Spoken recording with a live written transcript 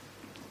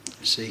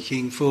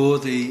Seeking for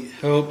the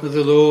help of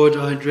the Lord,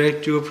 I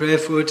direct your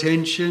prayerful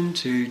attention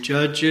to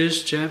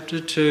Judges chapter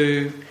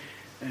 2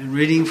 and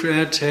reading for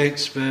our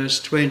text verse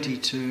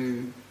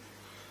 22.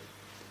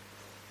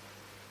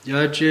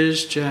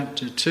 Judges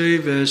chapter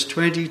 2 verse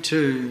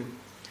 22.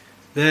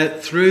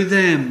 That through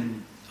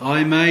them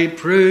I may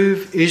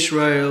prove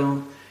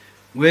Israel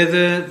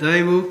whether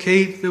they will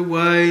keep the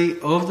way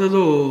of the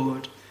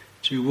Lord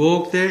to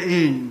walk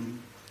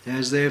therein,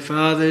 as their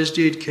fathers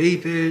did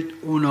keep it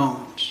or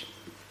not.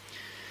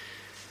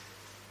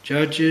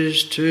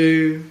 Judges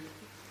 2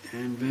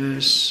 and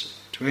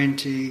verse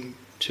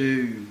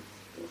 22.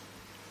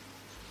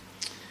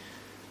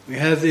 We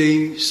have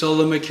the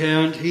solemn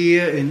account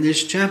here in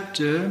this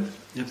chapter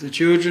of the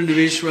children of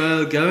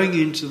Israel going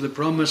into the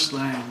promised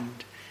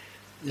land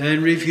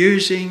and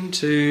refusing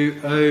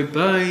to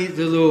obey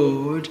the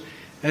Lord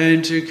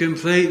and to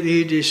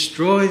completely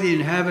destroy the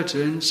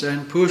inhabitants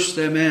and push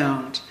them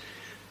out.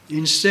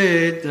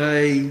 Instead,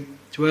 they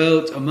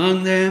dwelt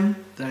among them.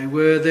 They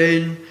were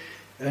then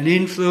an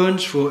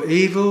influence for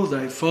evil.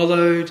 They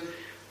followed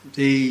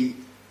the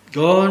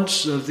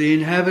gods of the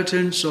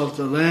inhabitants of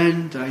the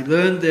land. They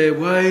learned their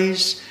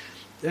ways,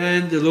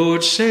 and the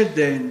Lord said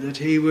then that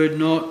he would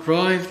not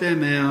drive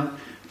them out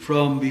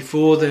from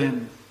before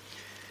them.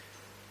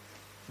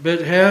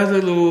 But how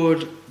the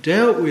Lord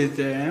dealt with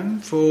them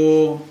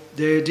for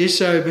their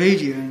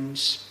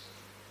disobedience,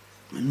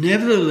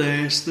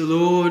 nevertheless the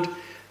Lord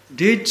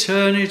did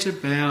turn it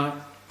about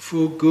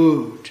for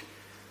good.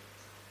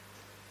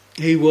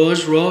 He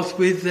was wroth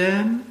with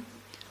them.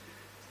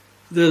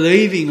 The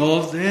leaving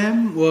of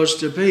them was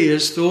to be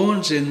as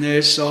thorns in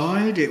their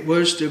side. It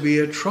was to be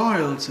a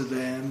trial to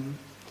them.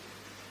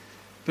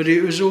 But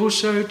it was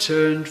also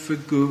turned for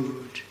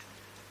good.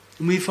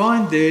 And we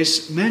find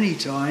this many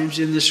times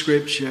in the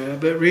scripture,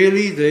 but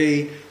really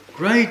the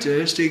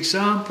greatest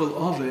example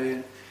of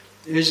it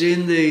is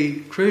in the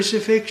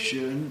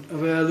crucifixion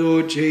of our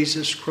Lord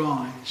Jesus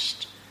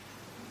Christ.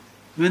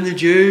 When the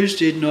Jews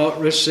did not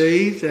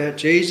receive that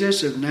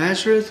Jesus of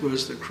Nazareth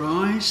was the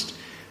Christ,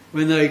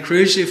 when they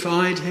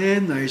crucified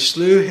him, they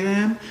slew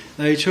him,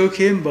 they took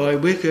him by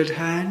wicked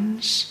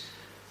hands,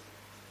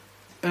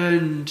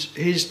 and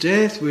his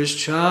death was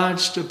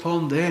charged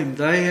upon them.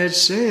 They had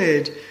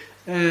said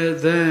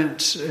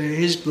that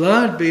his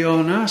blood be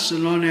on us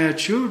and on our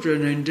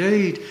children.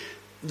 Indeed,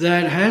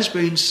 that has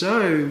been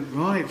so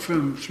right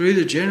from through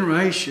the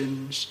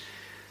generations.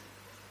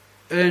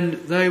 And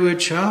they were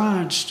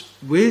charged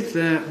with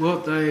that,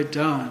 what they had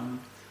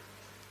done.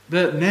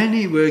 But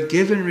many were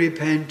given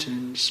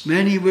repentance.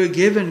 Many were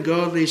given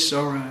godly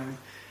sorrow.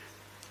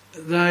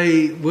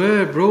 They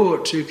were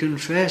brought to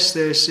confess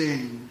their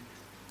sin.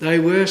 They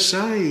were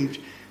saved.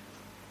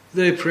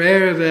 The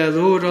prayer of our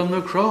Lord on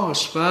the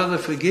cross, Father,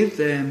 forgive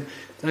them,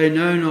 they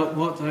know not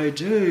what they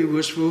do,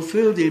 was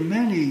fulfilled in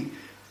many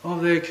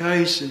of their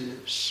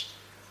cases.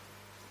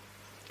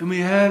 And we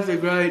have the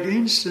great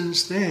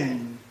instance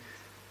then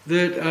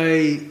that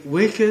a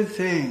wicked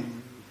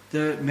thing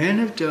that men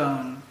have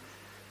done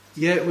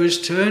yet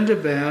was turned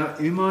about,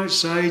 you might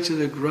say, to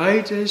the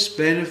greatest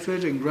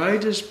benefit and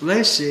greatest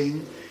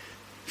blessing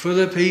for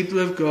the people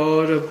of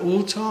God of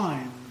all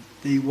time.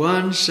 The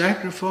one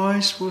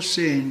sacrifice for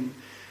sin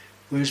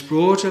was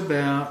brought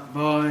about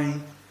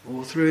by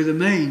or through the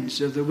means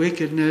of the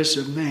wickedness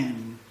of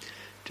men,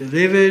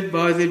 delivered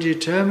by the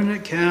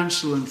determinate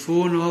counsel and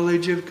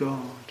foreknowledge of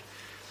God.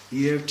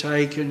 Ye have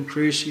taken,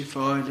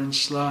 crucified and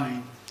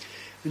slain.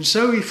 And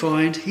so we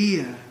find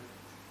here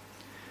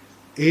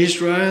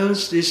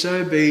Israel's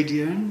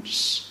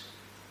disobedience.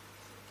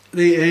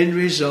 The end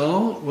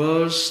result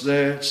was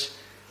that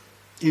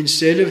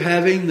instead of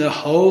having the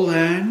whole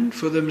land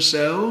for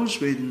themselves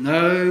with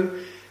no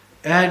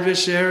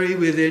adversary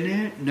within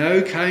it,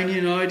 no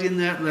Canaanite in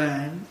that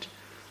land,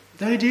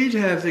 they did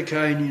have the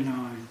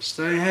Canaanites.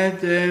 They had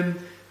them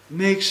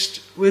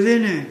mixed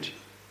within it.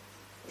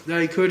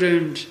 They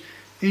couldn't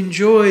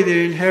enjoy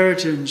their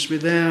inheritance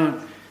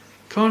without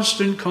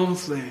constant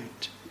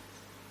conflict.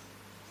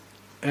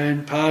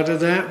 And part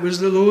of that was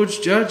the Lord's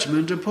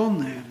judgment upon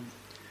them.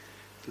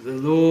 But the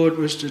Lord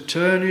was to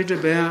turn it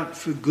about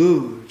for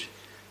good,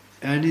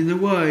 and in the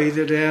way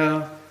that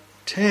our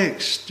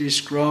text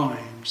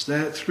describes,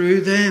 that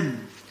through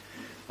them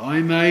I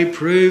may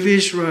prove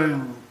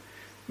Israel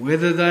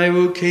whether they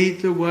will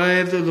keep the way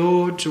of the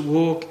Lord to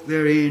walk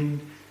therein,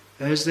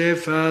 as their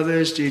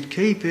fathers did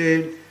keep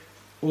it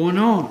or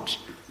not.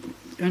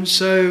 And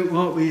so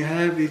what we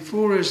have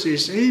before us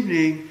this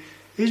evening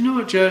is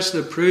not just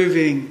the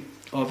proving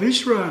of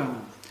Israel,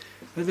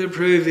 but the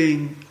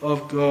proving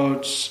of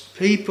God's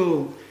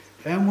people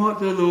and what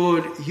the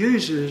Lord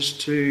uses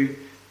to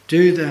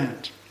do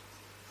that.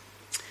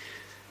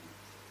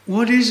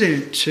 What is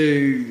it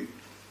to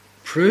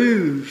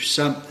prove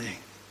something?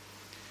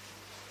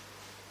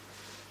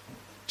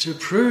 To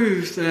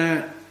prove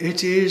that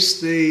it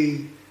is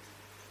the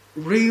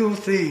real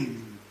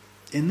thing.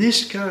 In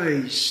this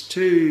case,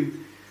 to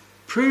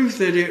prove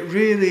that it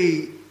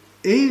really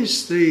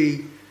is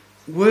the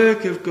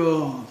work of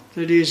God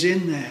that is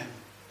in them.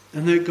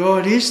 and that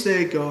God is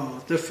their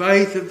God. The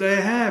faith that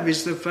they have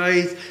is the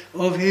faith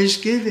of his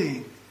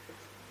giving.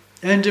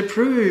 And to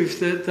prove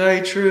that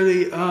they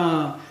truly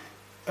are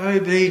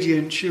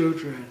obedient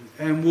children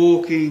and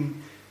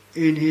walking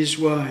in his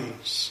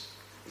ways.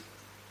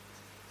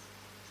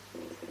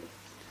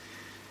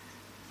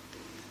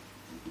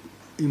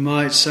 You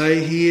might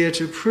say here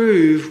to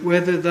prove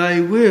whether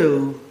they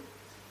will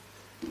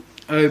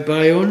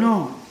obey or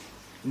not,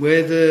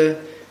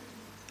 whether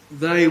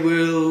they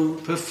will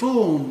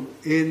perform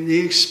in the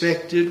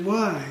expected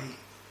way.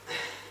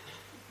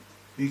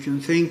 You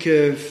can think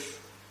of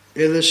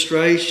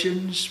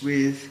illustrations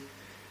with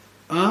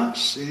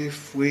us.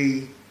 If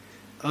we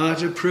are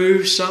to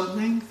prove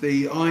something,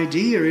 the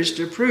idea is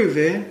to prove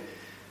it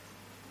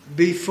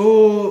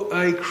before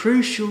a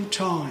crucial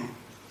time.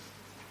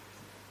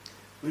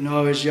 When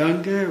I was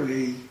younger,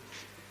 we,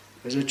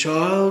 as a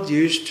child,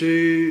 used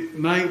to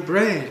make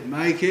bread,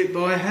 make it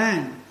by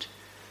hand.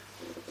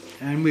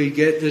 And we'd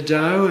get the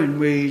dough and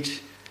we'd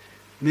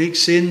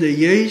mix in the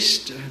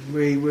yeast and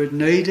we would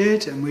knead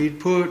it and we'd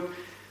put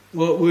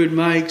what would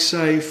make,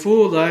 say,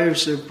 4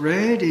 loaves of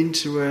bread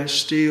into a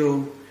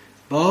steel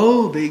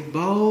bowl, big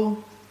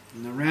bowl,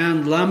 and a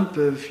round lump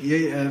of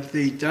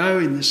the dough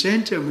in the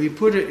centre, and we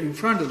put it in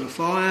front of the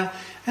fire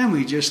and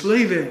we just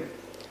leave it.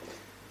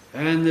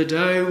 And the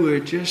dough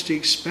would just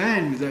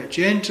expand with that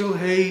gentle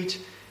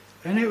heat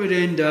and it would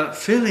end up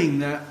filling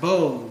that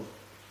bowl.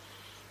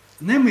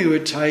 And then we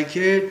would take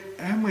it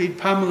and we'd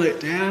pummel it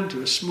down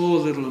to a small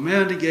little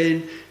amount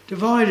again,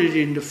 divide it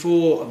into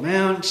 4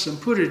 amounts and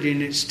put it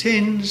in its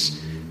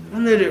tins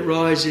and let it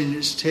rise in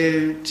its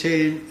tin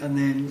and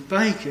then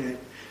bake it.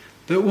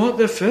 But what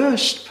the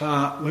first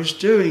part was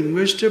doing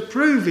was to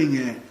proving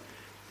it.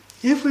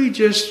 If we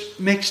just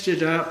mixed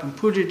it up and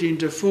put it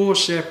into 4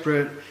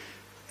 separate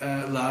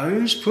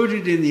loaves, put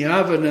it in the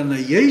oven and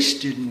the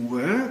yeast didn't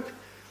work,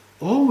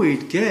 all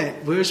we'd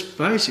get was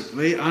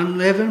basically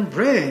unleavened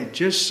bread,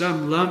 just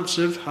some lumps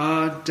of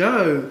hard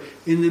dough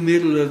in the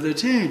middle of the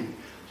tin.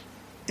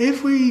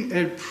 If we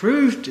had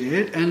proved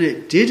it and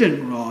it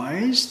didn't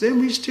rise, then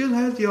we still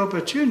had the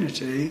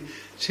opportunity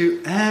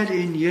to add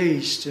in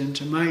yeast and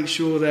to make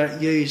sure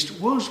that yeast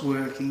was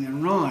working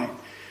and right.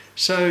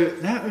 So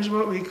that was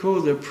what we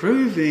call the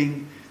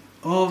proving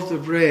of the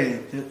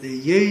bread, that the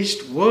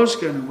yeast was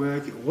going to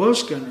work, it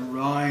was going to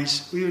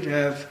rise. We would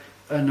have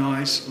a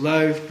nice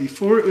loaf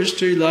before it was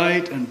too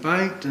late and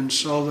baked and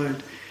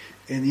solid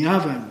in the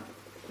oven.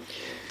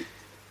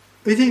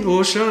 We think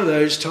also of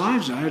those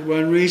times. I had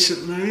one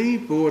recently,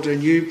 bought a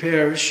new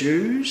pair of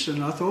shoes,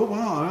 and I thought,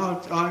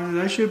 well,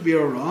 they should be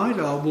all right.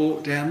 I'll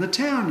walk down the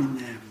town in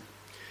them.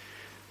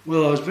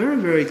 Well, I was very,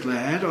 very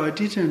glad I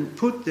didn't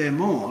put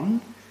them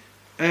on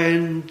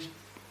and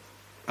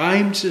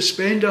aimed to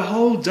spend a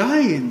whole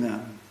day in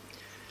them,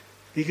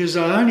 because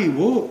I only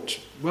walked,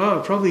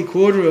 probably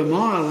 1/4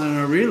 mile, and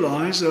I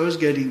realised I was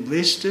getting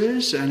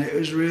blisters and it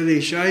was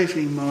really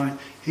chafing my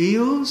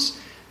heels.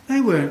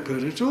 They weren't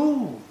good at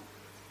all.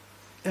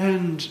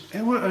 And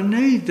what a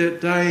need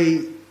that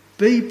they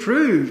be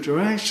proved, or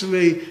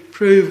actually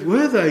prove,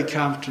 were they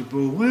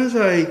comfortable, were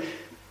they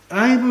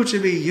able to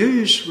be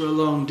used for a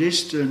long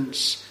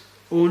distance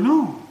or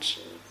not.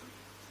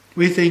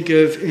 We think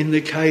of, in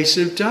the case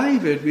of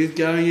David, with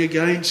going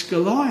against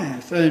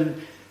Goliath,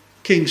 and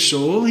King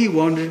Saul, he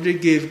wanted to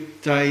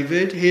give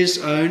David his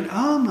own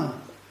armour.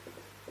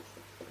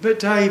 But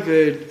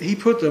David, he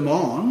put them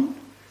on,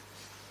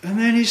 and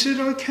then he said,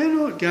 I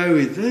cannot go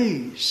with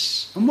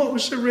these. And what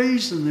was the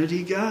reason that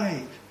he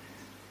gave?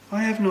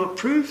 I have not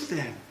proved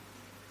them.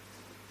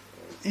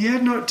 He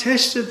had not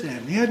tested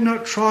them. He had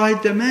not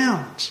tried them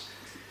out.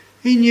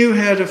 He knew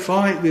how to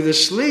fight with a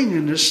sling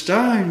and a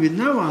stone with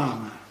no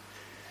armour.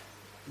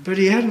 But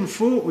he hadn't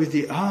fought with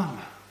the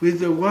armour,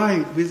 with the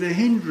weight, with the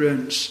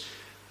hindrance,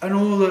 and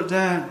all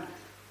that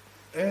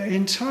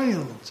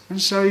entailed.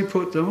 And so he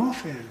put them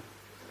off him.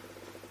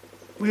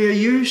 We are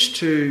used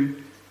to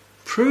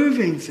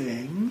proving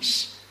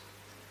things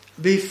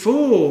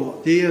before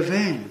the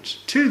event.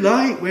 Too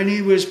late when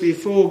he was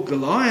before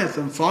Goliath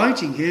and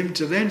fighting him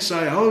to then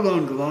say, hold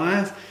on,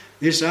 Goliath,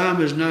 this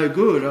armour's no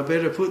good, I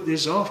better put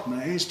this off me.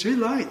 It's too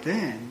late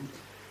then.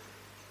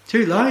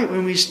 Too late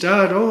when we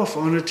start off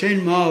on a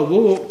 10-mile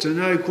walk to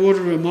no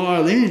 1/4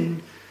 mile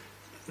in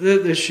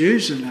that the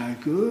shoes are no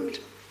good.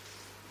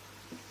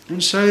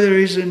 And so there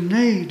is a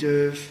need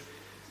of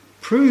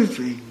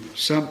proving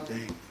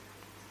something.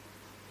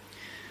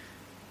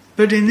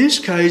 But in this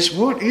case,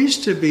 what is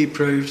to be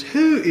proved?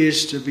 Who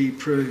is to be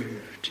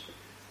proved?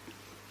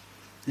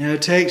 Now, the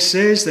text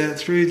says that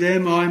through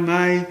them I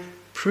may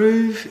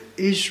prove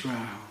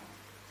Israel.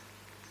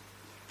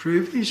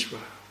 Prove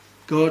Israel,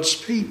 God's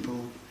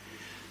people.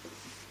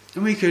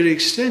 And we could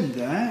extend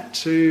that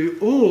to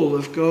all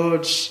of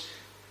God's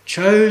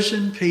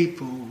chosen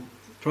people,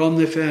 from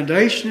the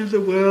foundation of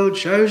the world,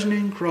 chosen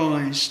in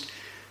Christ,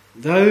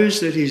 those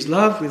that he's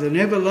loved with an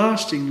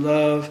everlasting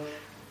love,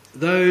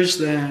 those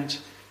that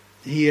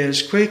he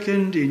has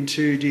quickened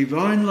into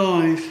divine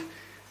life.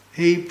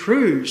 He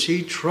proves,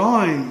 he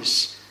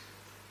tries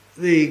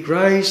the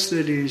grace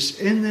that is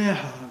in their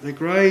heart, the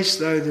grace,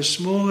 though the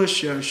smallest,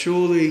 shall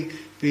surely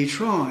be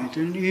tried.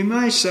 And you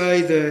may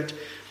say that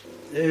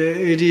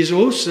it is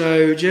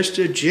also just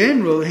a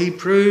general, he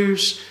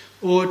proves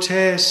or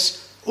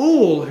tests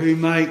all who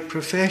make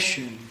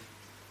profession.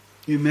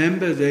 You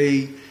remember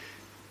the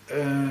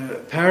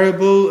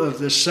parable of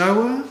the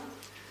sower,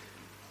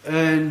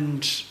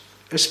 and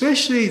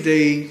especially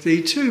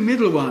the two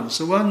middle ones,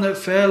 the one that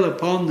fell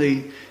upon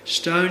the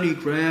stony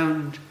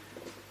ground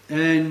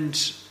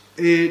and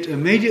it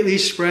immediately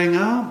sprang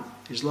up.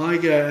 It's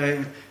like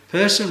a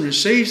person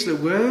receives the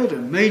word,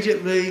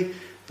 immediately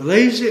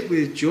believes it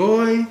with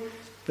joy,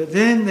 but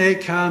then there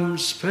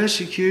comes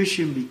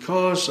persecution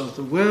because of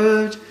the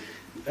word,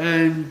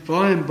 and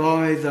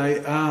by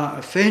they are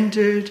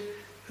offended,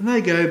 and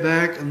they go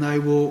back and they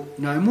walk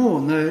no more.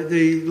 And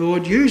the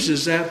Lord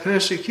uses that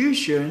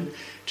persecution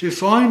to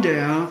find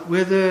out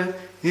whether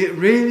it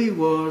really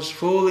was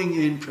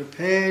falling in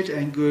prepared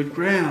and good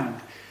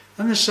ground.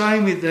 And the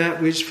same with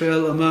that which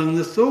fell among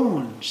the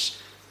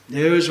thorns.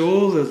 There was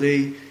all of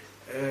the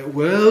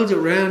world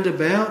around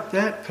about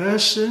that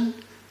person,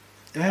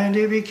 and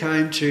it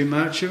became too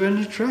much of an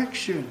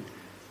attraction.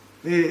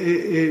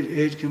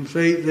 It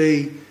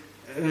completely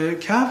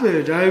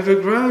overgrew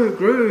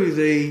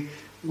the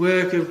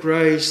work of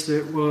grace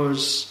that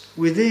was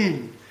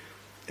within.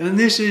 And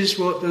this is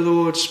what the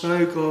Lord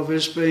spoke of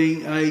as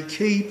being a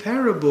key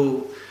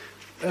parable.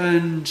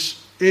 And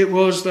it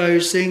was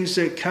those things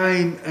that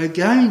came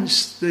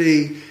against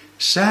the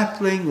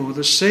sapling or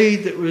the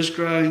seed that was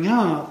growing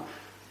up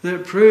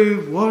that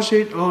proved, was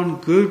it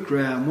on good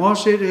ground?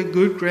 Was it a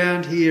good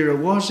ground here, or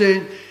was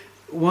it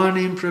one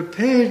in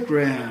prepared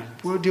ground?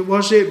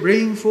 Was it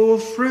bringing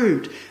forth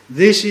fruit?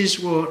 This is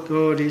what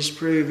God is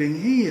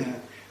proving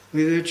here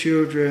with the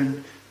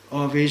children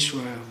of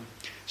Israel.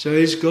 So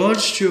it's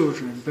God's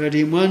children, but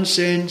in one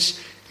sense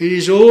it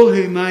is all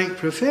who make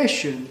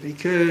profession,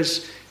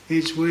 because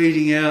it's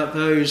weeding out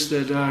those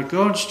that are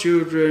God's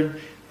children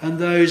and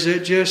those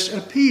that just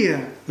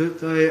appear that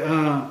they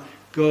are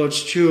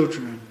God's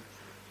children.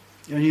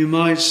 And you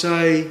might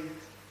say,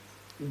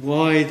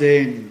 why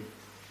then?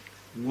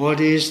 What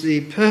is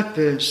the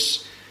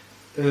purpose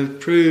of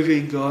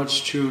proving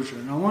God's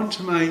children? I want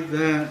to make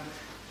that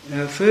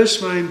our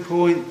first main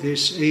point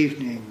this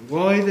evening.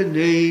 Why the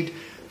need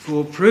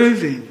for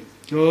proving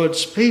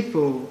God's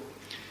people?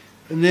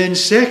 And then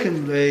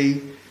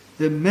secondly,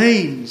 the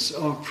means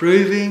of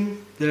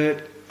proving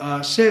that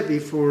are set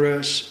before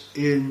us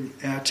in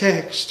our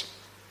text.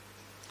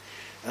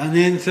 And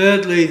then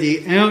thirdly,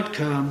 the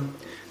outcome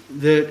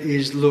that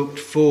is looked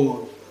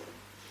for.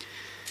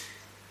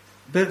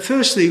 But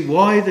firstly,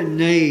 why the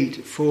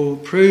need for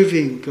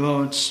proving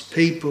God's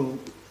people?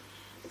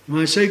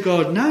 When I say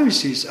God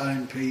knows his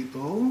own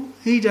people,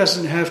 he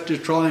doesn't have to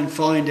try and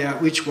find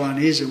out which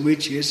one is and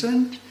which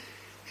isn't.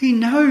 He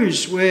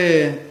knows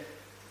where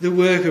the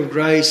work of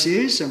grace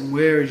is and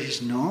where it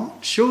is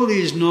not. Surely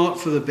it is not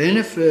for the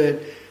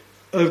benefit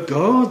of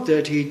God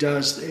that he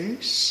does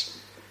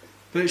this,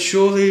 but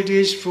surely it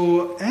is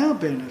for our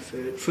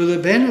benefit, for the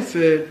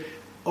benefit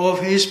of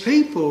his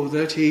people,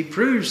 that he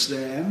proves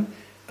them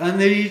and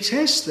that he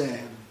tests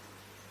them.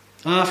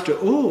 After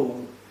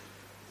all,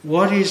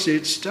 what is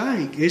at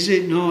stake? Is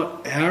it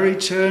not our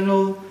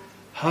eternal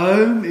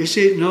home? Is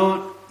it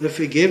not the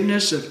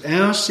forgiveness of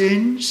our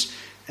sins,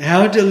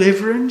 our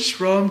deliverance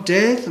from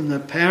death and the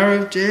power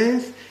of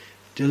death,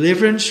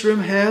 deliverance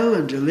from hell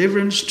and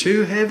deliverance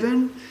to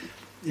heaven?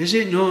 Is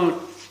it not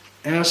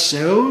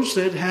ourselves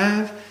that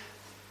have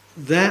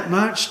that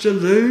much to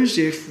lose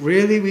if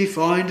really we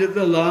find at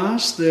the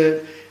last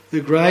that the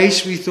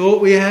grace we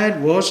thought we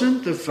had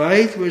wasn't, the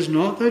faith was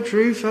not the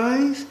true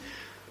faith?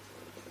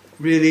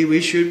 Really, we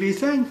should be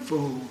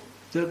thankful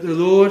that the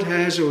Lord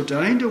has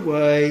ordained a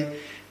way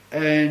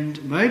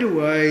and made a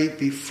way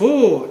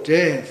before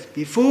death,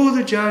 before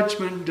the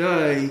judgment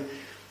day,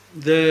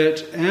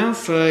 that our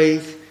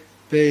faith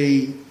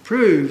be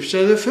proved.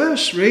 So the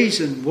first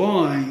reason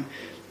why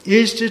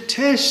is to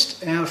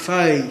test our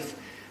faith,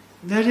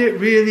 that it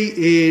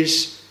really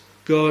is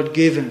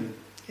God-given,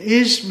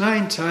 is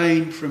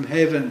maintained from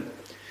heaven.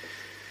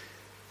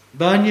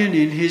 Bunyan,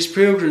 in his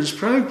Pilgrim's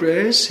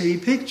Progress, he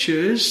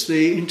pictures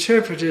the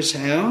interpreter's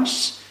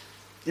house,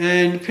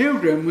 and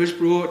Pilgrim was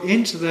brought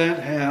into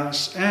that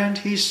house and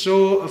he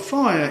saw a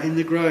fire in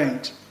the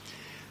grate.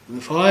 And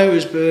the fire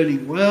was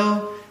burning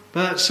well,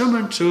 but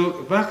someone took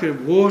a bucket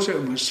of water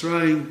and was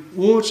throwing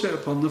water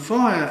upon the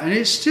fire, and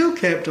it still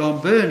kept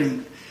on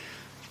burning.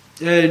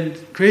 And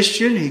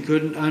Christian, he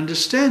couldn't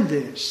understand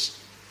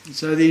this.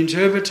 So the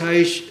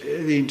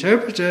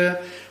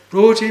interpreter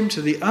brought him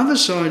to the other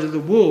side of the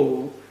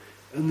wall,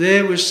 and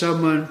there was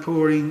someone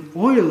pouring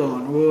oil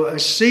on, or a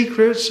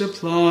secret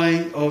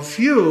supply of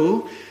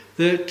fuel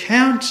that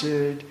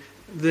countered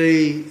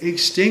the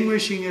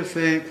extinguishing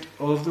effect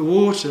of the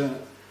water.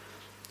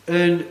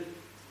 And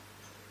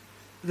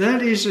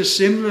that is a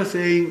similar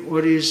thing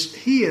what is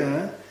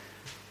here,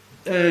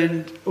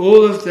 and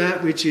all of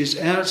that which is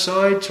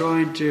outside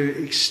trying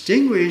to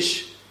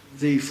extinguish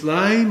the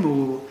flame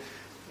or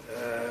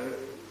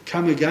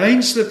come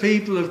against the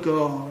people of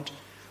God,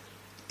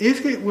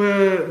 if it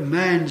were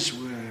man's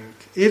work,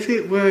 if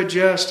it were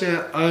just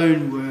our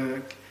own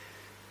work,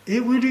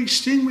 it would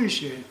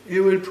extinguish it. It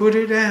would put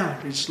it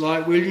out. It's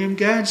like William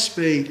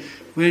Gadsby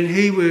when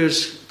he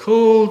was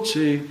called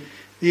to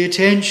the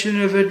attention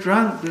of a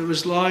drunk that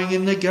was lying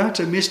in the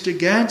gutter. Mr.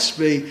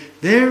 Gadsby,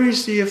 there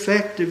is the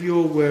effect of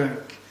your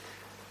work.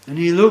 And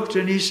he looked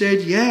and he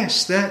said,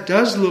 yes, that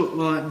does look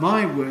like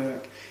my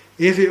work.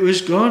 If it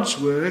was God's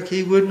work,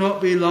 he would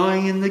not be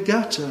lying in the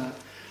gutter.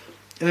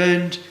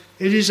 And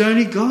it is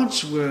only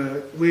God's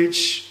work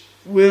which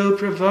will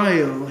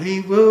prevail.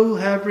 He will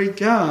have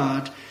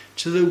regard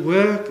to the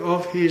work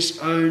of his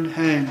own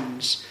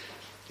hands.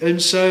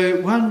 And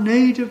so one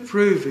need of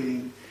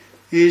proving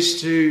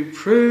is to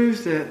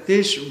prove that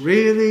this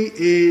really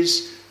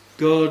is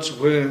God's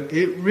work.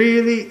 It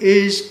really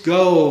is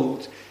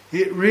gold.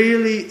 It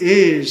really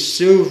is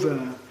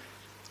silver.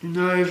 You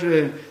know, if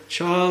a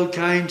child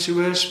came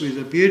to us with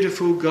a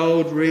beautiful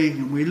gold ring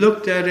and we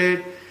looked at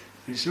it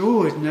and said,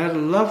 oh, isn't that a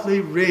lovely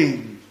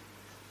ring?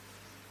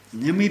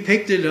 And then we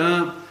picked it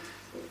up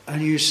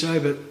and you say,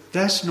 but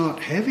that's not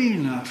heavy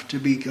enough to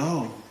be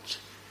gold.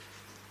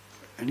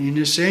 And in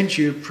a sense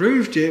you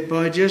proved it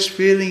by just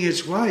feeling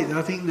its weight.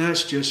 I think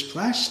that's just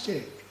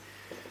plastic.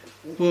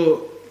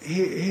 Well,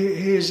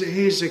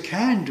 here's a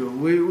candle.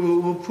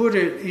 We'll put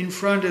it in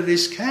front of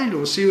this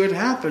candle, see what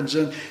happens.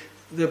 And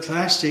the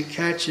plastic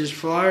catches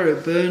fire,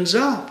 it burns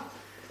up.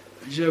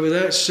 And you say, well,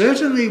 that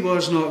certainly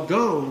was not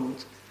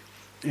gold.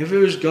 If it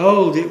was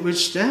gold, it would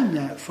stand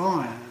that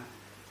fire.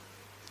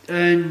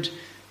 And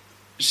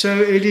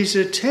so it is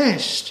a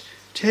test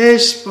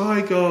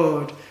by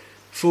God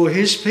for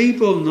his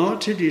people not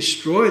to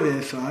destroy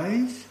their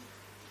faith,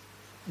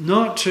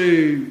 not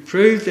to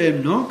prove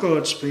them not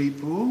God's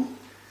people,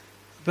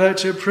 but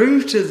to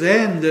prove to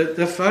them that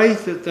the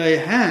faith that they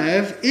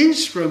have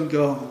is from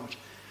God.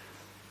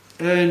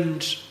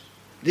 And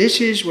this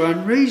is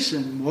one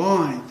reason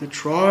why the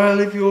trial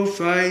of your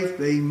faith,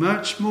 being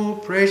much more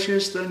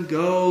precious than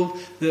gold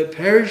that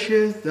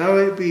perisheth, though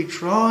it be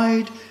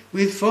tried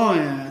with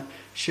fire,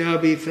 shall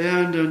be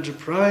found unto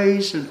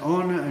praise and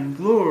honour and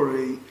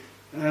glory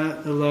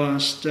at the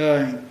last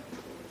day.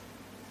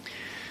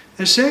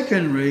 A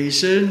second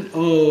reason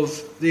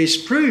of this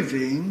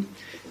proving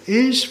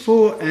is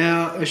for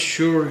our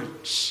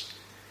assurance.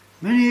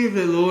 Many of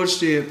the Lord's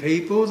dear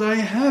people, they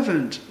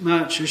haven't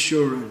much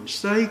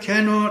assurance. They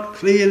cannot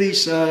clearly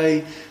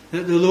say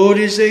that the Lord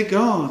is their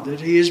God,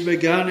 that he has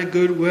begun a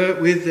good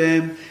work with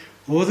them,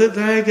 or that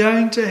they are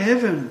going to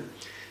heaven.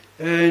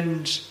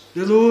 And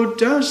the Lord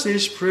does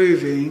this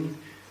proving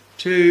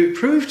to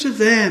prove to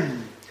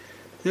them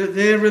that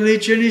their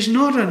religion is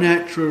not a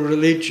natural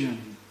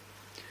religion,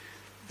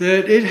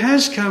 that it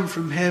has come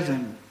from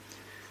heaven,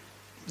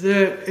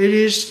 that it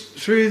is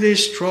through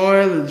this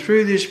trial and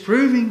through this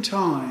proving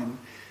time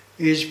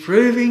is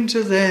proving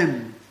to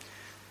them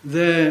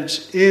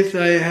that if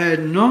they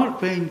had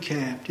not been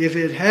kept, if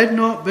it had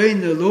not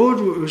been the Lord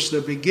who was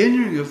the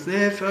beginning of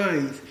their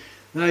faith,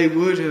 they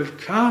would have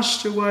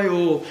cast away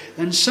all.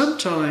 And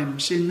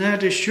sometimes in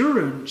that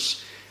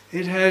assurance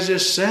it has a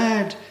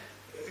sad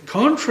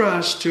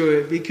contrast to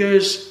it,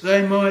 because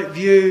they might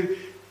view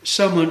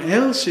someone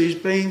else who's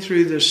been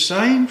through the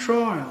same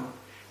trial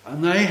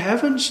and they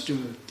haven't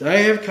stood.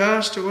 They have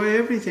cast away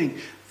everything.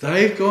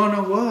 They've gone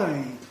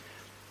away.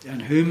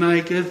 And who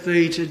maketh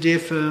thee to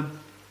differ?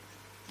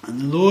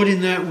 And the Lord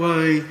in that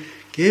way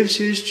gives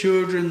his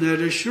children that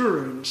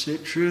assurance.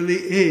 It truly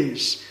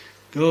is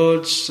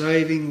God's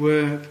saving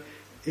work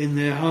in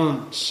their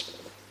hearts.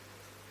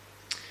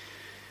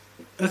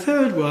 A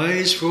third way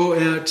is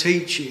for our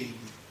teaching.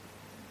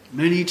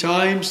 Many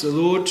times the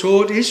Lord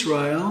taught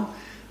Israel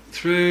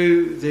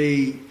through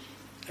the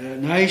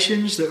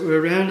nations that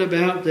were round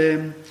about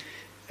them,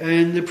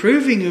 and the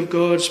proving of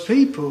God's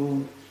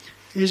people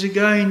is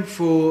again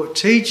for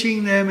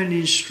teaching them and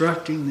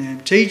instructing them,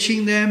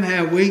 teaching them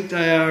how weak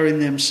they are in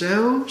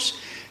themselves,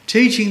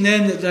 teaching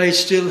them that they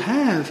still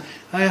have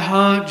a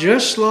heart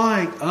just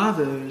like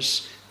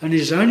others, and it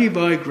is only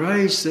by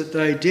grace that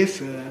they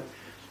differ.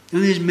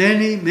 And there's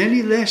many,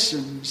 many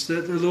lessons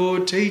that the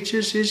Lord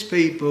teaches his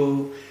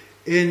people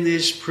in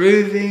this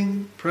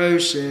proving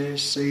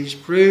process, these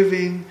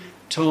proving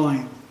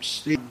times.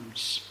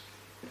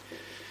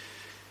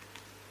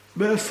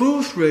 But a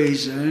fourth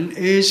reason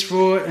is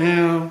for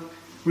our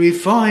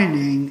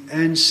refining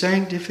and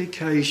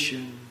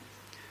sanctification.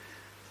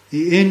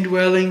 The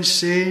indwelling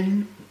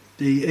sin,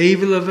 the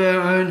evil of our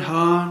own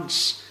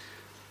hearts.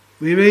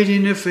 We read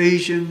in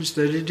Ephesians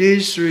that it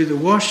is through the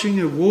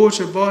washing of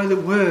water by the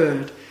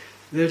word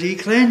that he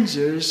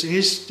cleanses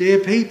his dear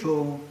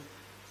people.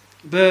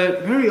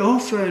 But very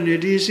often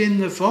it is in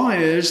the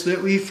fires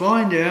that we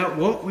find out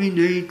what we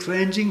need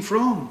cleansing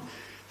from.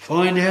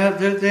 Find out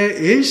that there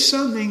is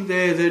something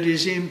there that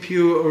is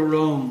impure or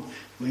wrong.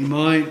 We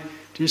might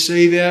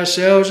deceive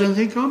ourselves and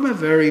think, I'm a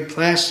very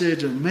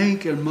placid and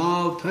meek and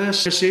mild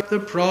person. The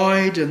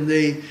pride and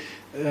the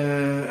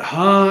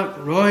heart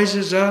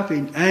rises up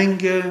in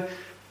anger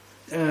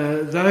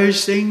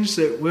those things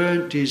that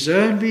weren't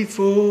discerned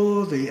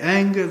before, the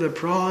anger, the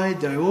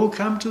pride, they all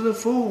come to the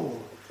fore.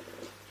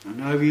 I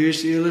know I've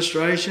used the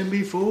illustration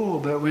before,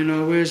 but when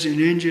I was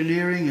in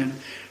engineering and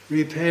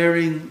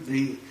repairing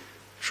the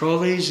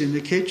trolleys in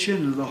the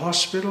kitchen of the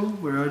hospital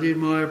where I did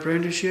my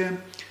apprenticeship,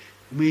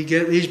 we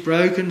get these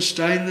broken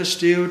stainless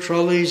steel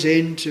trolleys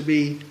in to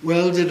be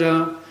welded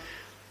up,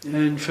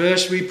 and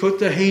first we put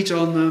the heat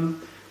on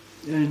them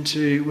and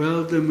to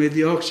weld them with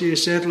the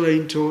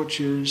oxyacetylene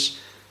torches,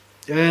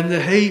 and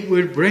the heat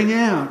would bring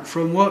out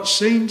from what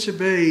seemed to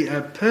be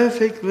a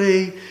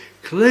perfectly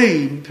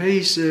clean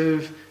piece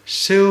of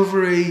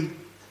silvery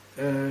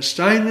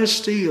stainless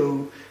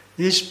steel,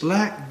 this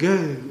black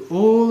goo.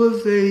 All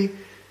of the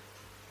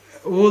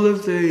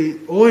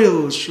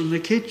oils from the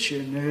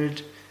kitchen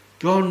had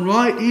gone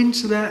right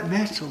into that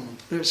metal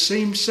that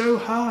seemed so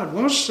hard,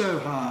 was so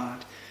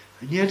hard,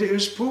 and yet it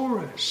was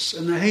porous,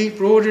 and the heat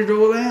brought it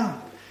all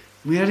out.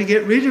 We had to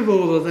get rid of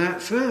all of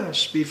that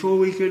first before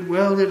we could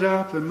weld it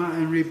up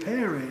and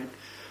repair it.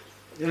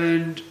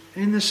 And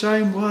in the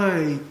same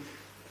way,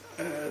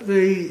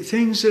 the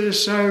things that are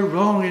so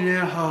wrong in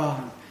our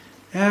heart,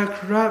 our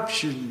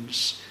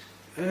corruptions,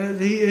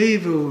 the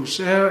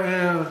evils,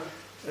 our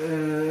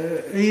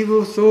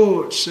evil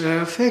thoughts,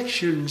 our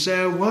affections,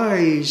 our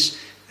ways,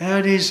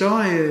 our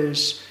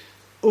desires,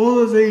 all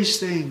of these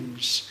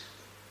things.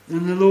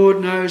 And the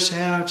Lord knows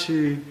how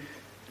to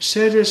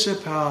set us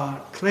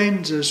apart,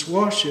 cleanse us,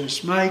 wash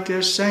us, make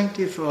us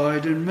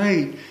sanctified and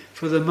meet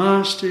for the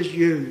Master's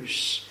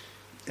use.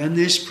 And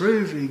this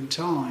proving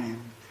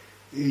time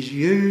is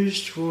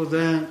used for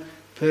that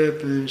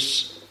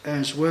purpose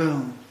as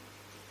well.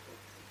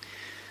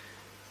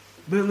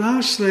 But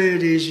lastly,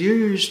 it is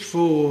used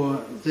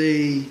for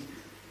the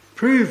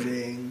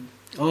proving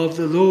of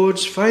the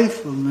Lord's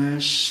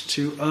faithfulness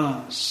to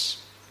us.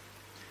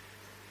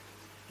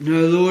 You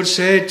know, the Lord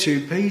said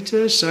to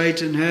Peter,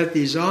 Satan hath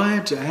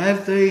desired to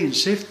have thee and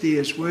sift thee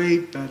as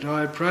wheat, but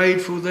I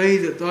prayed for thee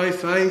that thy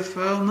faith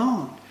fail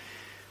not.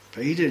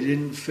 Peter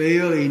didn't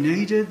feel he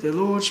needed the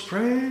Lord's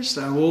prayers.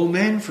 Though all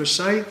men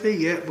forsake thee,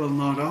 yet will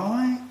not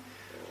I.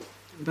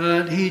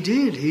 But he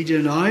did. He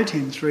denied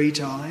him 3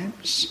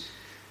 times.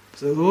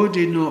 The Lord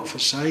did not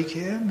forsake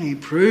him. He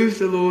proved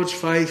the Lord's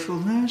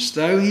faithfulness,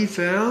 though he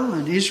fell,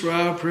 and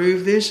Israel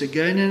proved this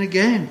again and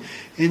again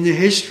in the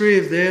history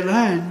of their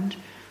land,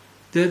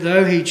 that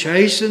though he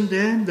chastened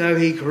them, though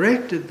he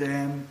corrected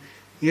them,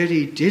 yet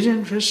he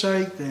didn't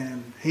forsake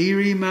them. He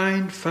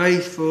remained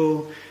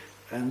faithful,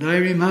 and they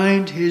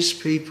remained his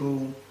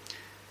people.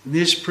 And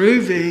this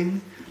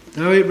proving,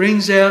 though it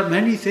brings out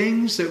many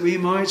things that we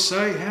might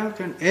say, how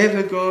can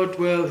ever God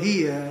dwell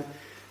here,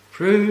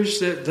 proves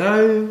that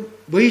though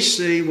we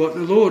see what the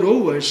Lord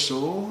always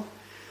saw,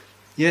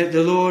 yet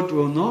the Lord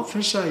will not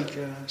forsake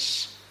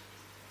us.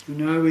 You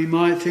know, we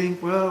might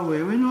think, well,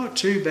 we're not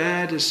too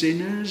bad as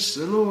sinners.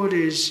 The Lord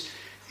is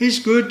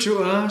good to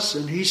us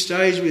and he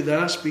stays with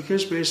us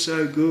because we're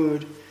so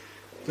good.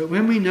 But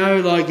when we know,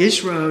 like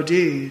Israel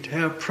did,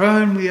 how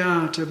prone we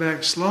are to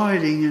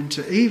backsliding and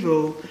to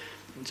evil,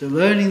 and to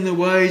learning the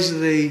ways of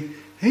the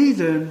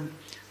heathen,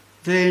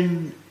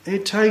 then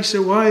it takes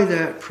away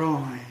that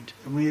pride.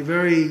 And we are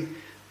very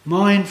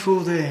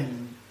mindful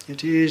then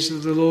it is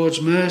of the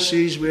Lord's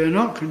mercies we are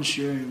not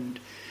consumed,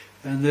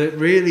 and that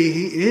really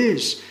he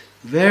is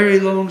very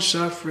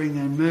long-suffering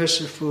and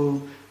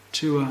merciful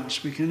to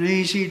us. We can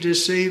easily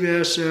deceive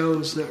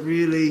ourselves that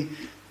really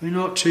we're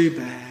not too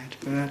bad,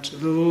 but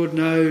the Lord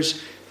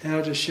knows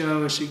how to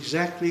show us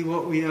exactly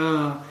what we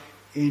are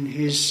in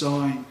his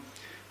sight.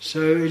 So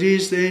it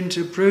is then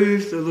to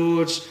prove the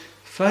Lord's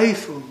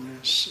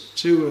faithfulness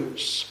to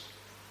us.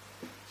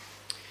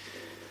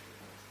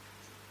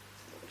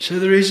 So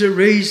there is a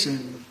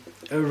reason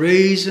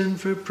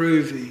for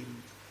proving.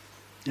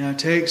 Our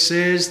text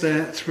says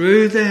that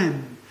through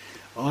them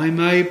I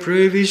may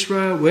prove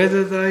Israel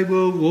whether they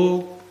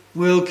will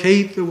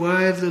keep the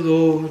way of the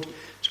Lord,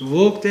 to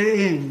walk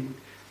therein,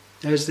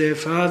 as their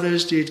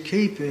fathers did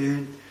keep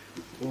it,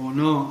 or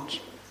not.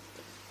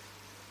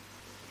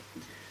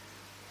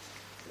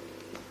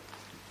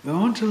 I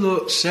want to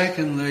look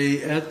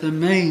secondly at the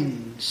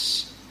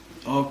means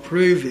of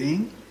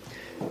proving,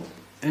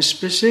 and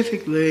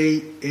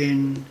specifically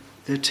in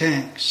the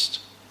text.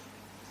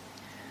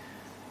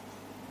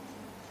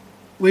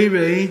 We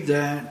read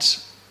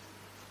that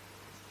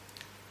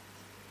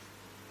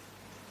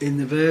in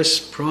the verse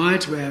prior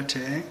to our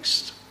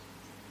text,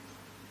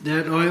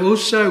 that I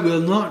also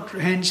will not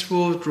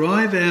henceforth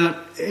drive out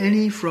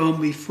any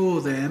from before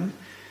them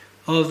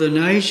of the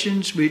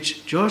nations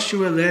which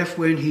Joshua left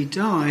when he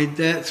died,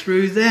 that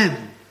through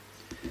them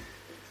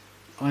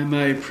I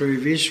may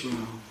prove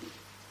Israel.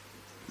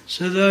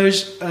 So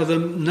those are the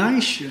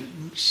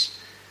nations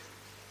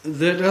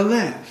that are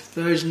left,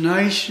 those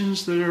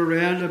nations that are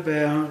round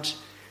about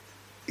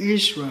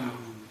Israel,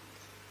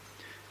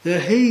 the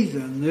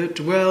heathen that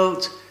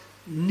dwelt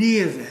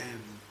near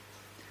them,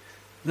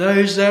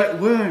 those that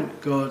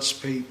weren't God's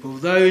people,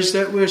 those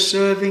that were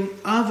serving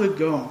other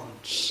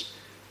gods,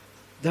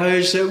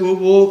 those that were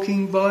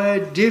walking by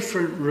a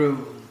different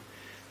rule,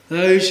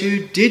 those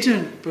who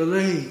didn't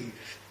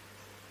believe,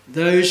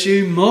 those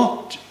who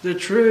mocked the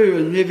true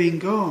and living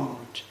God.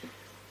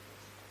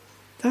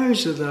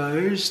 Those are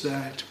those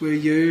that were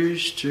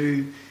used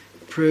to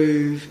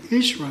prove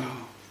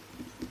Israel.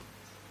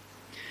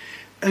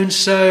 And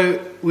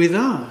so with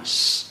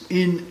us,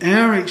 in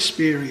our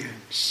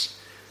experience,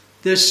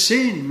 the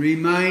sin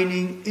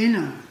remaining in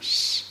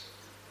us,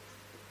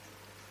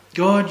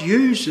 God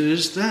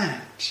uses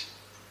that.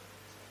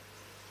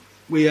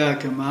 We are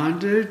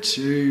commanded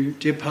to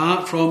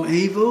depart from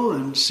evil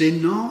and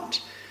sin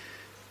not,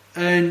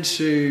 and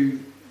to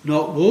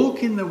not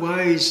walk in the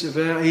ways of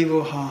our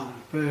evil heart.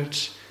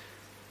 But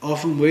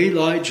often we,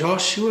 like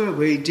Joshua,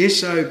 we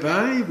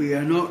disobey, we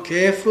are not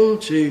careful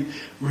to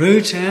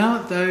root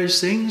out those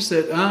things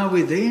that are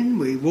within.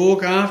 We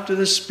walk after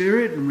the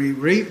Spirit and we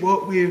reap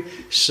what we've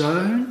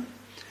sown.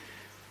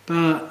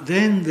 But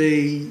then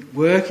the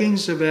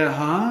workings of our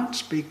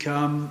hearts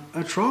become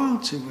a trial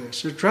to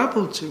us, a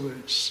trouble to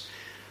us.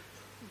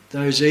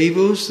 Those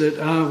evils that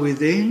are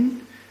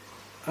within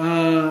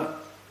are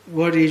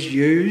what is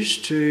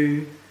used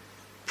to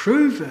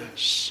prove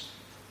us.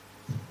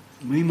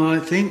 We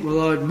might think,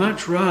 well, I'd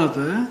much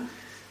rather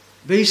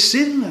be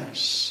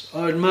sinless.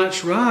 I'd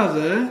much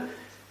rather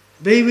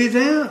be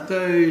without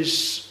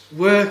those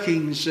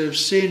workings of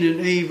sin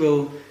and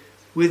evil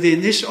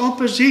within. This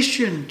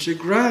opposition to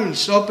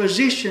grace,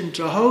 opposition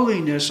to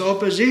holiness,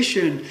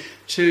 opposition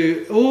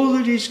to all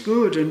that is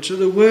good and to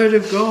the Word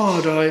of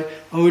God. I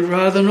would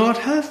rather not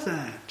have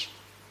that.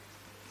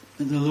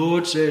 And the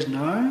Lord says,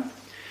 no,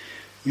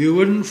 you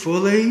wouldn't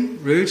fully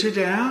root it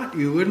out,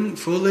 you wouldn't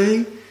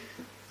fully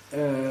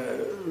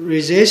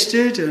resist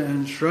it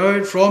and throw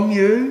it from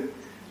you,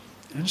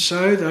 and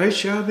so they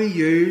shall be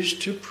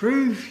used to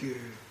prove you.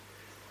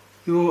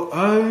 Your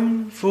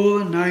own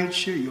fallen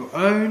nature, your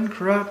own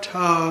corrupt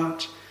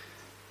heart,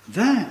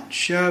 that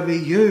shall be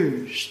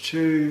used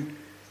to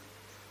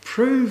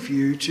prove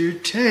you, to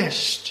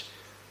test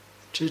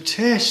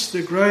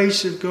the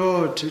grace of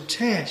God, to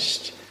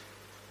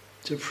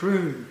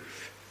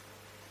prove.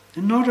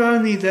 And not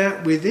only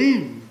that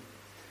within,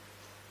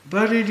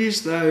 but it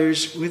is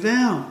those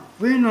without.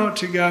 We're not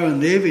to go and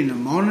live in a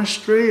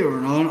monastery or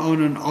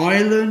on an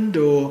island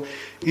or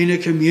in a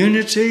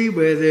community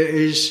where there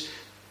is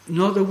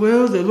not the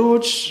world. The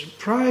Lord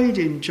prayed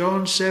in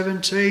John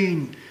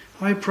 17,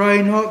 I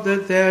pray not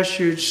that thou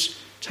shouldst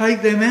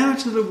take them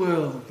out of the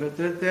world, but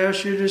that thou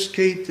shouldest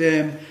keep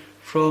them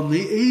from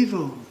the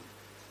evil.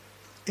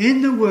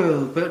 In the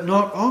world, but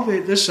not of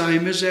it, the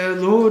same as our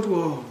Lord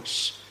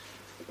was.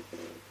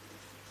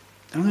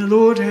 And the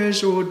Lord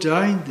has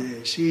ordained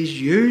this.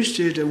 He's used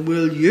it and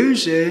will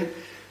use it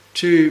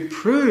to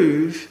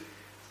prove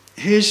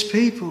His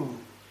people.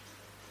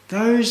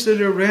 Those that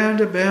are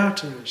round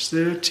about us,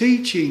 that are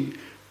teaching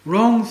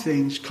wrong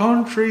things,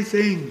 contrary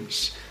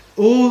things,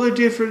 all the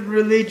different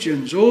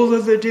religions, all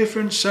of the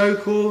different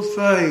so-called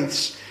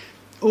faiths,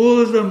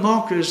 all of the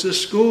mockers, the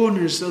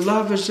scorners, the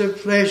lovers of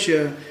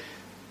pleasure,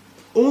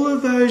 all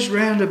of those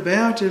round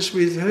about us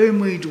with whom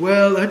we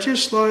dwell are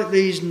just like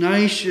these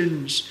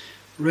nations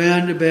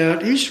round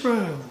about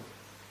Israel.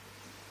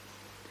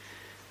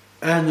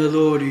 And the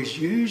Lord is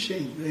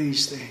using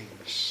these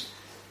things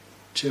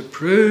to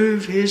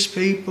prove His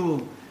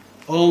people.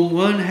 On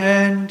one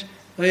hand,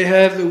 they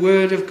have the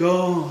Word of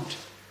God,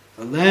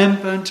 a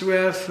lamp unto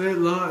our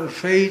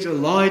feet, a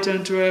light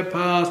unto our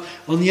path.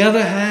 On the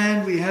other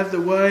hand, we have the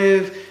way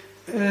of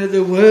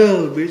the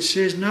world, which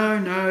says,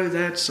 no,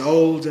 that's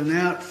old and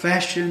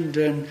out-fashioned,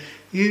 and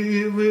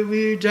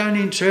you don't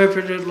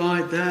interpret it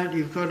like that.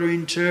 You've got to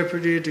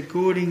interpret it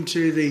according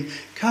to the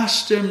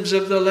customs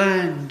of the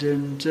land,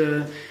 and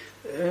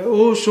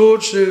all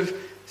sorts of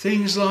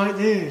things like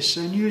this.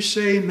 And you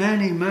see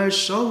many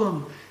most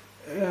solemn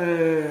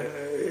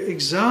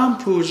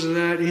examples of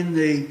that in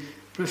the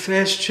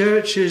professed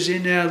churches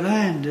in our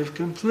land, of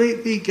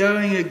completely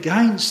going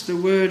against the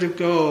Word of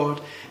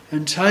God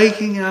and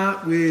taking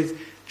up with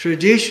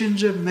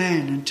traditions of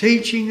men and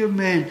teaching of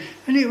men.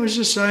 And it was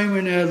the same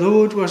when our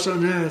Lord was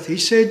on earth. He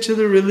said to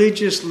the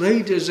religious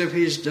leaders of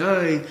His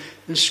day,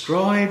 the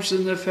scribes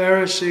and the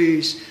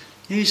Pharisees,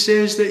 He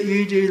says that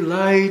you do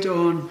laid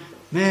on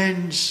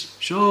men's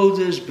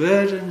shoulders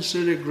burdens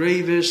that are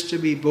grievous to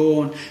be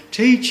borne,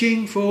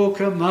 teaching for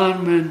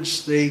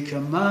commandments the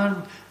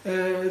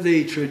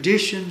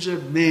traditions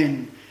of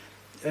men,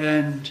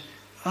 and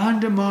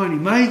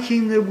undermining,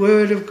 making the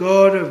Word of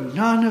God of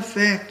none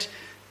effect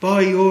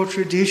by your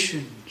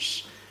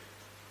traditions.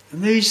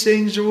 And these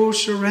things are all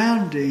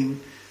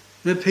surrounding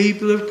the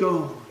people of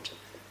God,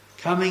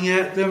 coming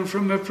at them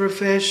from a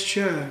professed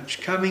church,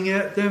 coming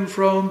at them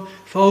from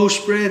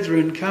false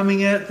brethren,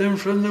 coming at them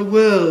from the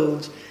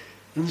world.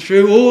 And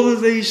through all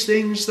of these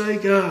things they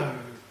go.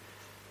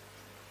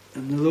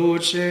 And the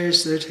Lord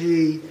says that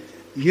He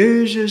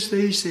uses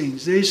these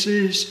things. This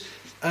is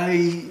a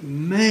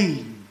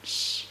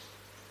means.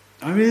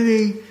 I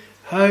really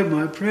hope,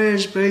 my prayer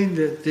has been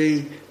that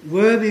the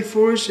word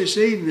before us this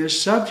evening, the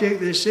subject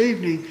this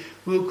evening,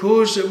 will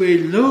cause that we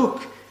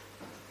look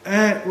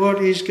at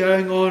what is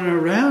going on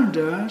around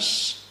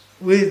us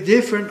with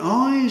different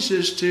eyes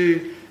as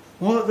to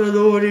what the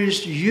Lord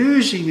is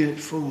using it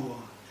for.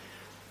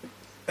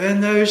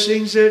 And those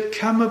things that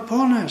come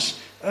upon us,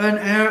 and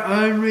our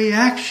own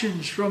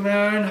reactions from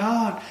our own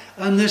heart,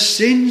 and the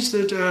sins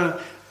that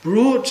are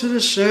brought to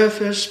the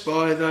surface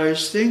by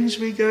those things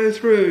we go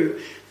through,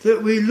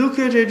 that we look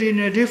at it in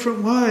a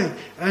different way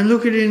and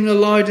look at it in the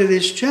light of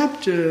this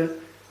chapter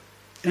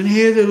and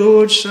hear the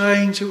Lord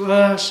saying to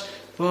us,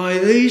 by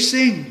these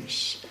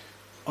things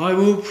I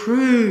will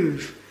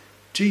prove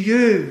to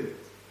you,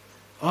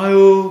 I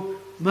will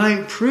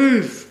make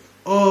proof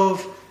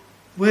of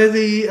whether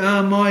ye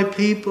are my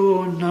people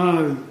or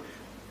no.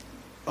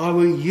 I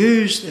will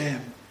use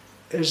them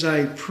as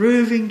a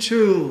proving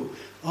tool.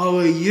 I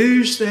will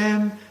use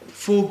them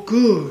for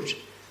good.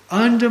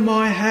 Under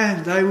my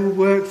hand they will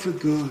work for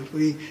good.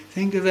 We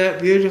think of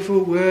that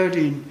beautiful word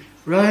in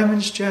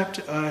Romans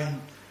chapter 8.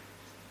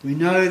 We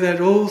know that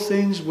all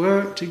things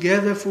work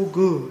together for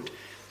good,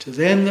 to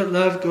them that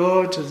love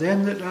God, to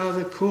them that are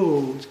the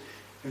called,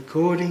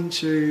 according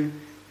to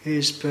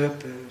his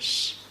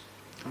purpose.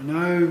 I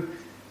know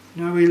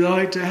we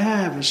like to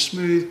have a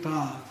smooth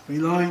path. We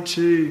like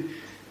to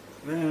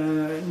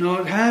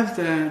not have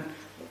that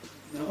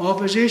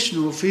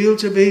opposition or feel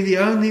to be the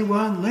only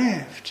one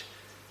left,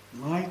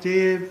 like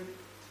dear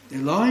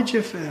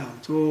Elijah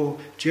felt, or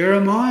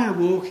Jeremiah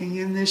walking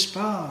in this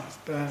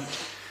path. But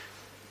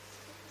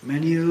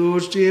many of the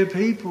Lord's dear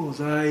people,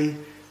 they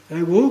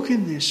walk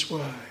in this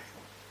way.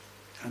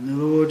 And the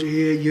Lord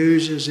here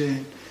uses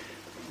it,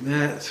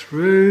 that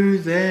through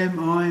them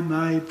I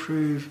may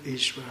prove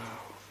Israel.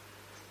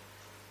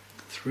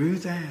 Through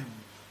them.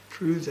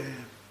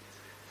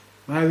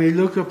 May we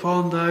look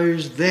upon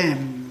those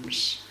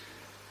thems.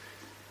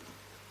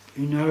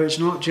 You know, it's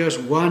not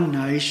just one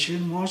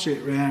nation, was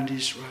it, round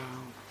Israel?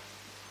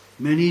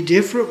 Many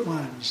different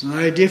ones, and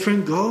they are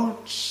different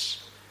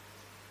gods,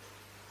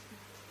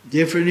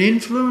 different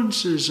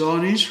influences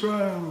on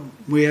Israel.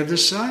 We have the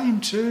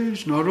same too.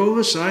 It's not all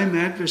the same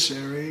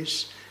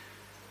adversaries.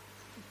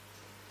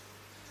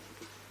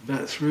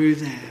 But through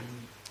them,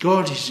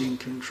 God is in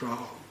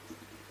control.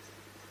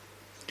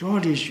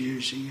 God is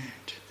using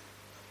it.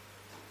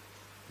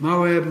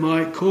 Moab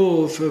might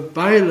call for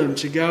Balaam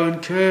to go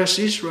and curse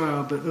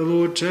Israel, but the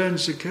Lord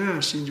turns the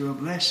curse into a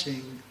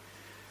blessing.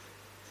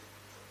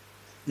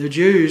 The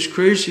Jews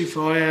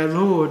crucify our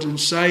Lord and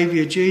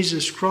Saviour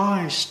Jesus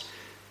Christ,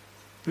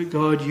 but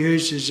God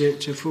uses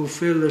it to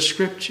fulfill the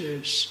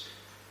Scriptures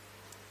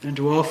and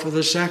to offer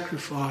the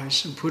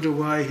sacrifice and put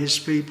away his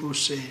people's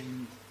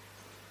sin.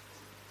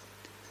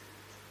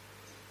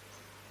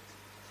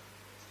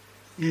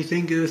 You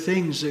think of the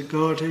things that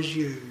God has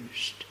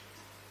used,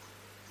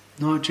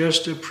 not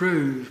just to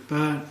prove,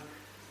 but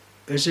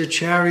as a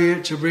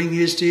chariot to bring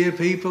his dear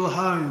people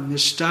home. The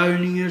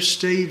stoning of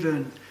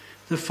Stephen,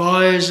 the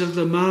fires of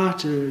the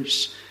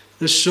martyrs,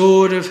 the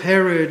sword of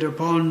Herod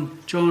upon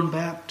John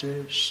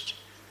Baptist.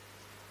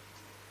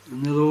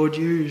 And the Lord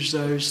used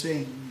those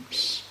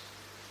things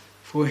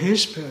for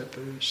his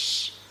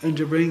purpose and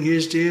to bring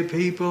his dear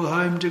people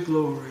home to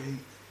glory.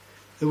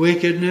 The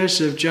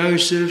wickedness of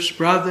Joseph's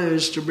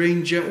brothers to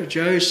bring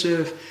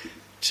Joseph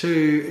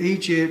to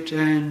Egypt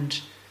and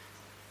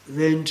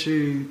then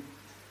to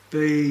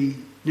be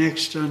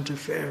next unto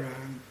Pharaoh.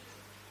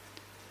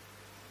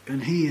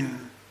 And here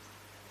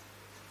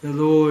the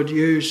Lord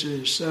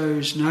uses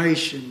those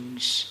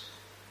nations,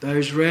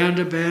 those round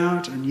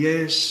about, and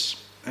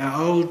yes,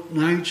 our old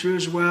nature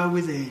as well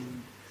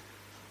within,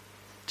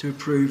 to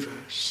prove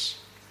us.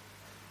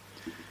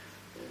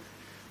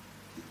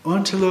 I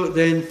want to look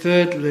then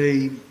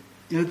thirdly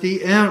at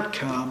the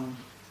outcome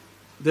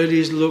that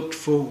is looked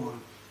for.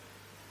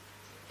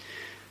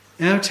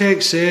 Our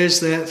text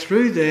says that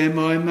through them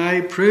I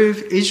may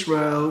prove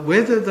Israel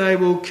whether they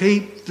will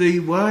keep the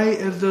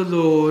way of the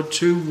Lord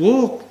to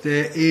walk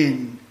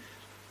therein,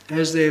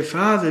 as their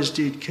fathers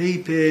did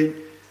keep it,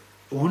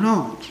 or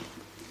not.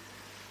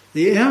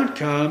 The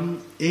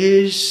outcome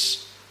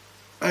is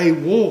a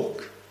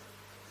walk,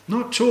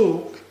 not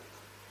talk,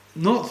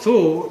 not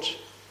thought,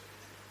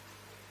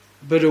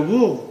 but a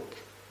walk.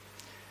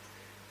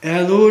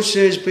 Our Lord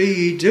says, be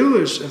ye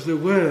doers of the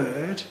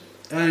word,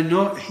 and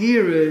not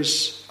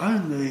hearers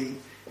only,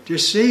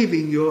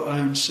 deceiving your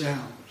own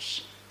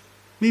selves.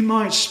 We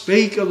might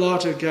speak a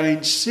lot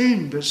against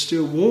sin, but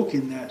still walk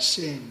in that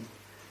sin.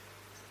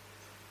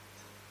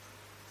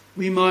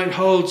 We might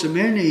hold to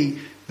many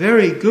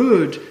very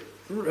good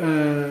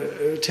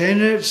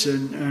tenets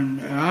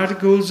and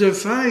articles of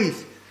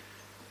faith,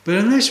 but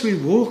unless we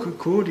walk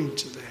according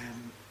to them,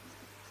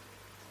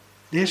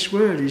 this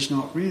word is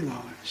not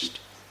realised.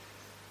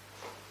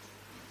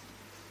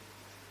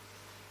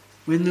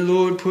 When the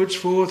Lord puts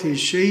forth his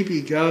sheep,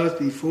 he goeth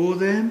before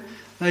them.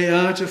 They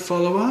are to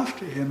follow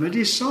after him. A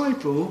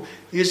disciple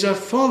is a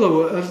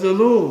follower of the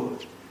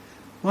Lord,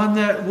 one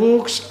that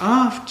walks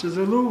after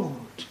the Lord.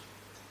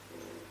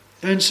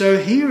 And so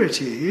here it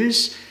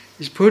is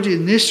put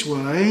in this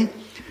way,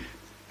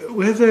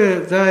 whether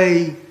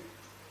they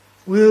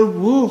will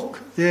walk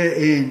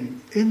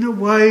therein, in the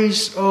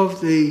ways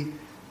of the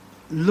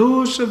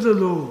laws of the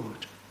Lord,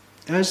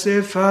 as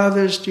their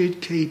fathers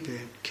did keep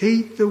it.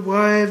 Keep the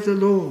way of the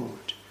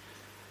Lord.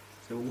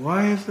 The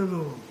way of the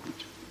Lord.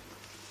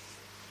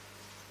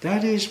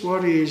 That is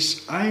what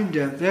is aimed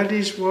at. That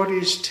is what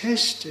is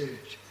tested.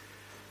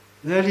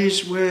 That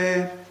is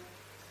where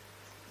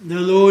the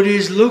Lord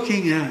is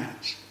looking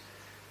at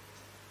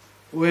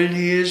when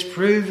he is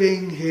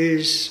proving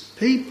his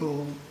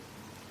people.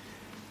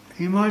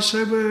 You might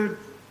say, well,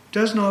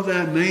 does not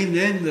that mean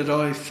then that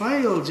I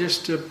fail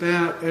just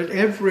about at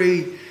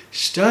every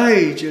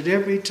stage, at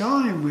every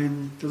time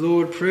when the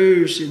Lord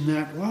proves in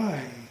that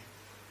way?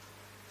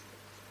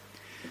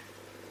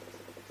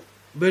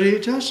 But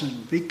it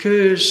doesn't,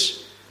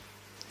 because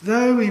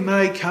though we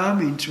may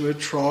come into a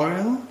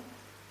trial,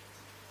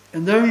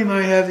 and though we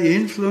may have the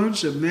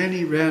influence of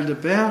many round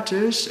about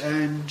us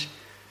and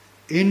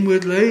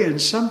inwardly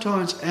and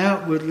sometimes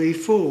outwardly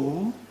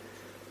fall,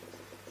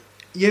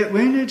 yet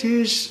when it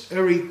is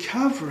a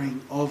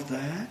recovering of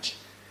that,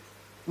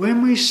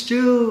 when we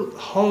still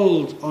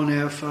hold on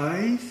our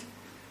faith,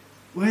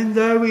 when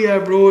though we are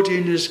brought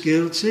in as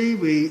guilty,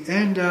 we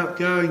end up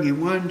going in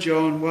 1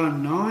 John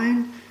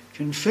 1:9,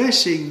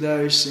 confessing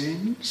those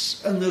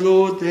sins, and the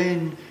Lord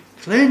then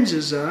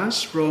cleanses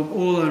us from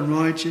all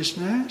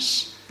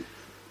unrighteousness,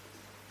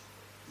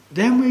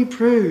 then we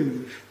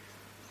prove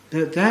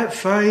that that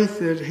faith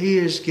that he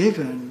has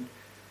given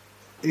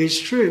is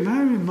true. May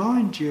I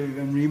remind you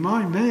and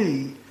remind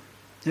me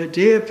that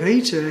dear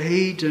Peter,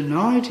 he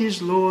denied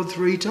his Lord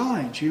 3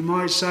 times. You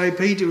might say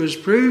Peter was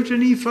proved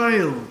and he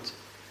failed.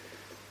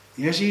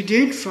 Yes, he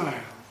did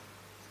fail,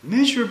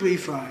 miserably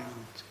failed.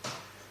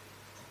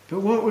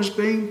 But what was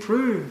being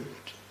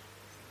proved?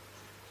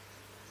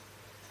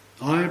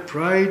 I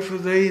prayed for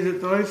thee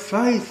that thy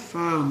faith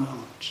fail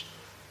not.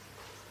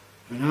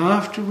 And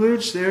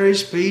afterwards there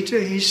is Peter,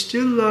 he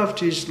still loved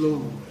his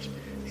Lord.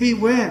 He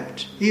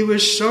wept, he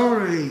was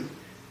sorry,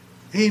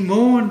 he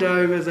mourned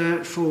over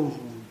that fall.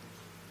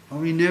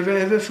 Oh, he never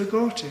ever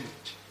forgot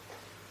it.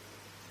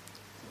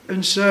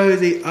 And so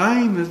the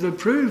aim of the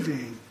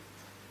proving,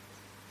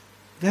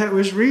 that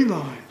was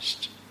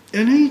realised.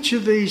 And each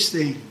of these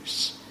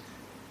things,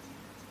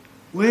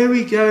 where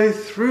we go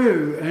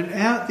through and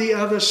out the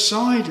other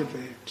side of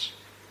it,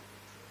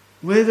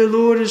 where the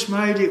Lord has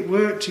made it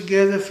work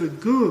together for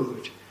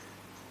good,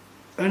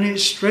 and it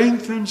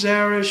strengthens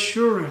our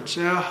assurance,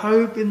 our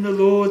hope in the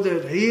Lord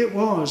that he it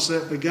was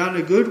that begun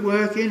a good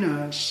work in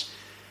us,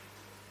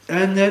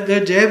 and that the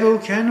devil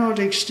cannot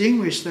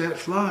extinguish that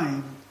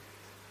flame.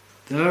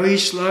 Though he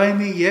slay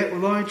me, yet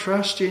will I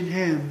trust in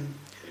him.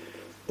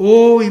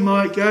 Or we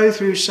might go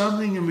through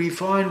something and we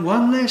find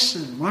one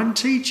lesson, one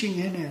teaching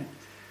in it,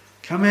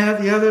 come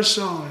out the other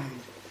side,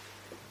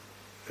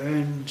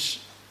 and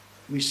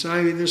we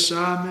say with the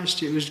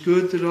psalmist, it was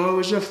good that I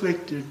was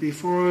afflicted.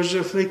 Before I was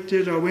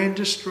afflicted I went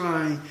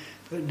astray,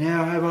 but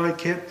now have I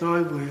kept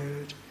thy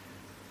word.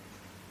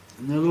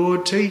 And the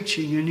Lord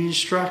teaching and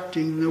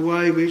instructing the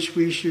way which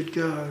we should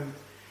go.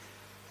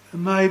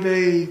 And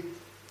maybe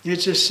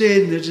it's a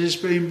sin that has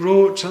been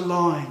brought to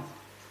light,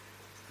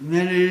 and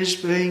then it is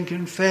being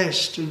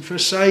confessed and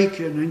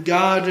forsaken and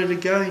guarded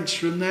against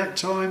from that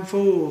time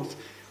forth.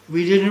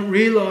 We didn't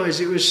realise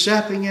it was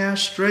sapping our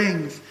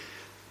strength,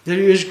 that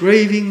it was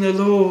grieving the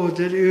Lord,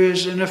 that it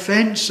was an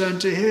offence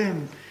unto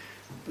him.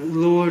 But the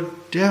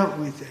Lord dealt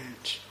with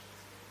it.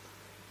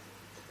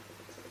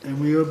 And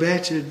we were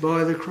bettered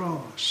by the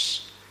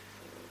cross,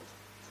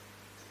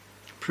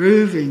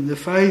 proving the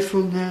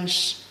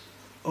faithfulness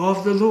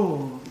of the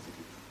Lord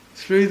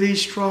through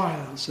these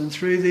trials and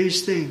through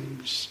these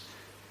things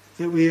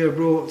that we are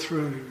brought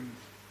through.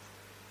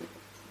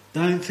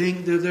 Don't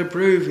think that the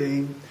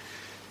proving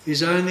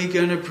is only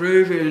going to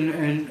prove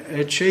and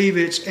achieve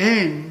its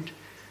end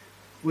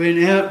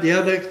when out the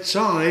other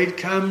side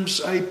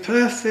comes a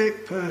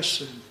perfect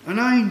person, an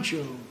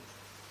angel.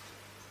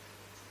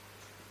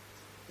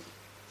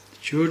 The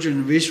children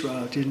of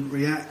Israel didn't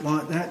react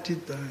like that,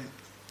 did they?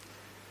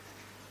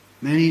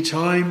 Many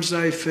times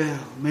they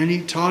fell.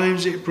 Many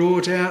times it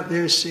brought out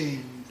their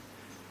sin.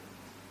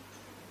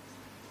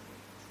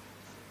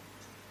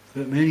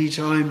 But many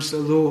times the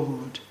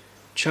Lord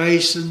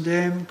chastened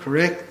them,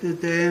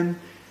 corrected them,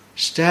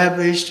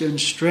 established and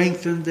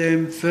strengthened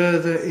them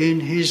further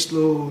in his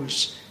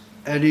laws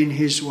and in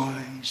his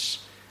ways.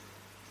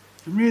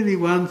 And really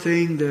one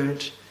thing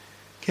that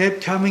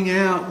kept coming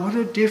out, what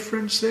a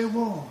difference there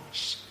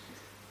was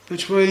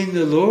between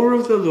the law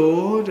of the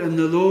Lord and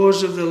the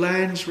laws of the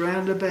lands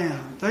round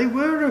about. They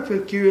were a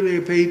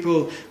peculiar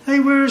people. They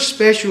were a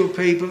special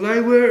people. They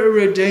were a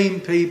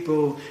redeemed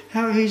people.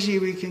 How easy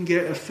we can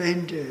get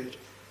offended.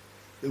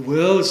 The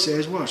world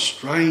says, what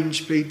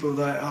strange people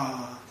they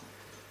are.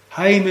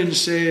 Haman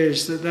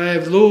says that they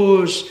have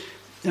laws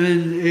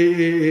and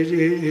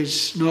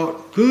it's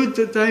not good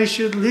that they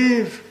should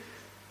live.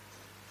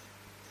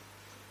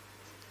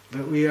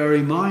 But we are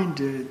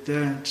reminded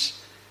that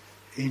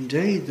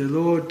indeed the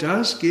Lord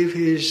does give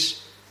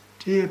his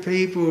dear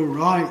people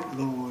right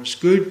laws,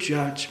 good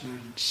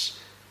judgments,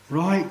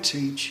 right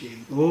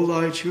teaching. All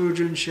thy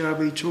children shall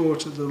be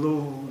taught of the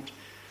Lord.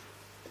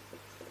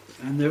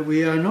 and that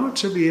we are not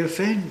to be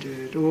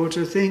offended or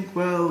to think,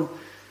 well,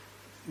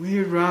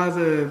 we'd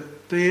rather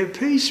be at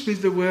peace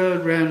with the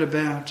world round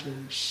about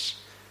us.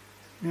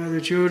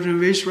 The children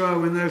of Israel,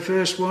 when they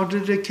first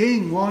wanted a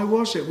king, why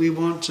was it we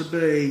want to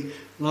be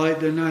like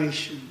the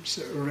nations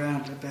that were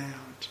round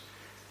about?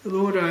 The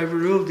Lord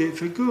overruled it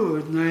for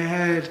good, and they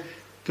had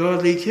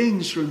godly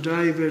kings from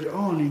David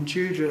on, in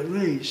Judah at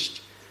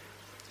least.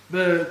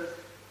 But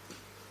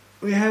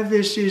we have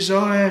this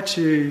desire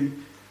to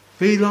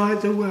be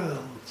like the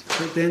world.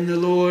 But then the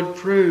Lord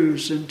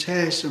proves and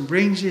tests and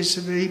brings his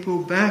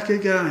people back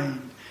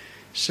again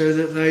so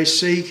that they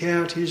seek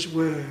out his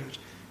word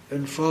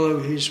and follow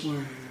his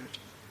word.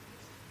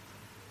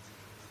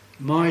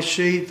 My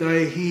sheep,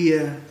 they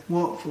hear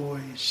what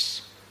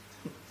voice?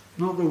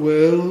 Not the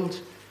world,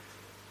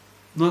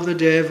 not the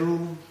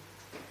devil.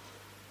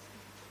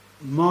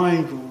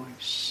 My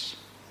voice.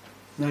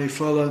 They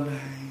follow me.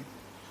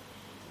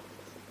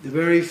 The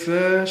very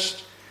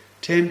first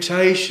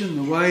temptation,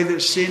 the way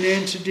that sin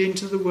entered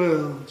into the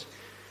world,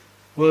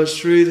 was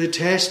through the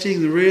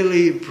testing, the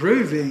really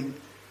proving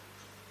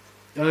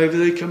over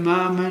the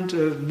commandment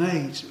of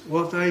meat,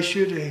 what they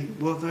should eat,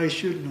 what they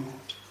should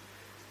not.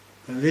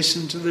 They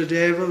listened to the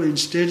devil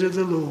instead of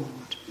the Lord.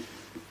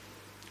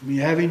 We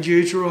have in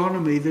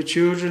Deuteronomy the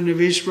children of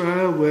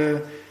Israel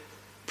were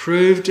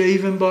proved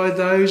even by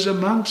those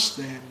amongst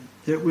them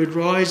that would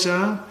rise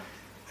up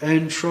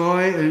and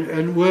try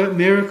and work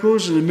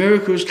miracles, and the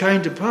miracles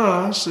came to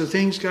pass, the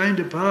things came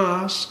to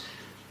pass,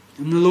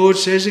 and the Lord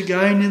says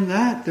again in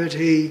that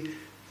he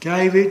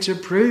gave it to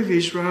prove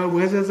Israel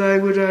whether they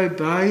would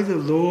obey the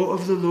law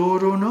of the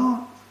Lord or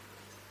not.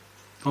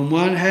 On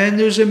one hand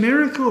there's a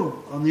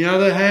miracle, on the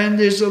other hand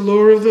there's the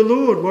law of the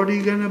Lord. What are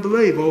you going to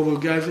believe? Oh, we'll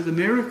go for the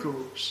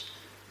miracles.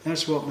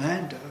 That's what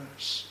man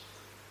does.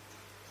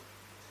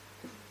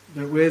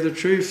 But where the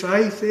true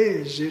faith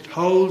is, it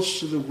holds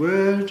to the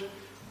word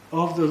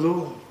of the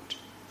Lord.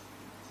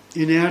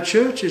 In our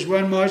churches,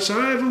 one might say,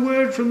 I have a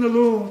word from the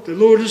Lord. The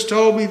Lord has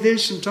told me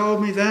this and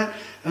told me that.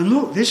 And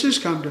look, this has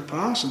come to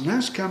pass and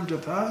that's come to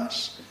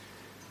pass.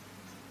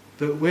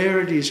 But where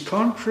it is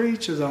contrary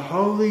to the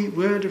holy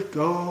word of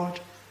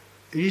God,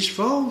 it is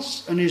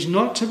false and is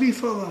not to be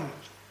followed.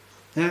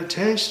 That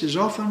test has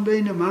often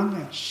been among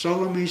us,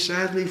 solemnly,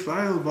 sadly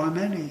failed by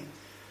many.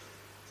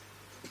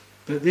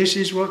 But this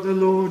is what the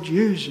Lord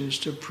uses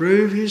to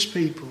prove his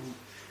people.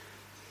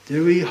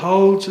 Do we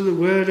hold to the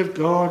word of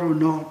God or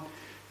not?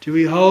 Do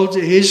we hold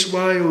to his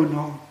way or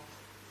not?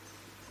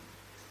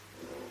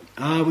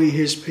 Are we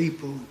his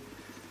people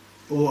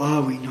or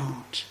are we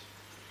not?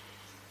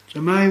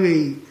 So may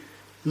we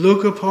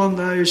look upon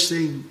those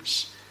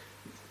things,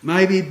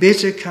 maybe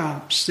bitter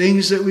cups,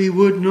 things that we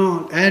would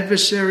not,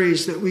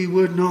 adversaries that we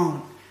would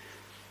not,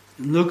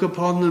 and look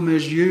upon them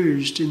as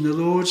used in the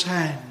Lord's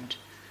hand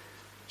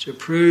to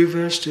prove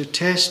us, to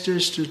test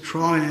us, to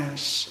try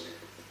us,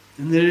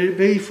 and that it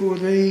be for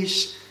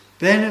these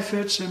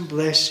benefits and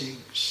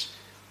blessings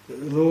that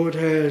the Lord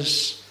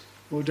has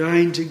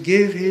ordained to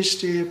give his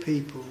dear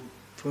people,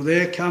 for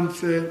their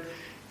comfort,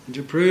 and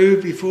to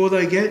prove before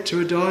they get to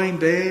a dying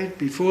bed,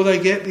 before they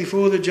get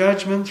before the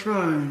judgment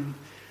throne,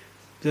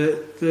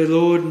 that the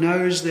Lord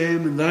knows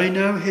them and they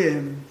know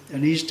him,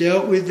 and he's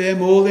dealt with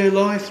them all their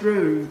life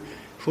through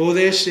for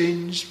their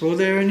sins, for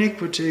their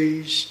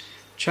iniquities,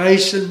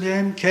 chastened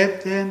them,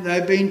 kept them.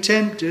 They've been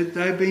tempted,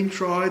 they've been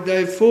tried,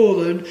 they've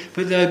fallen,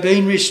 but they've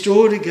been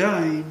restored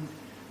again,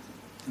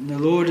 and the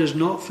Lord has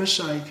not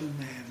forsaken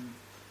them.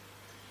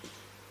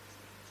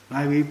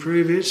 May we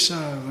prove it so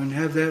and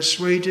have that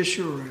sweet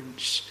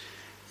assurance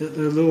that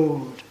the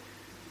Lord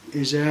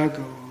is our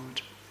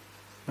God.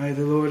 May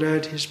the Lord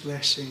add his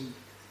blessing.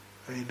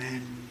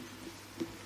 Amen.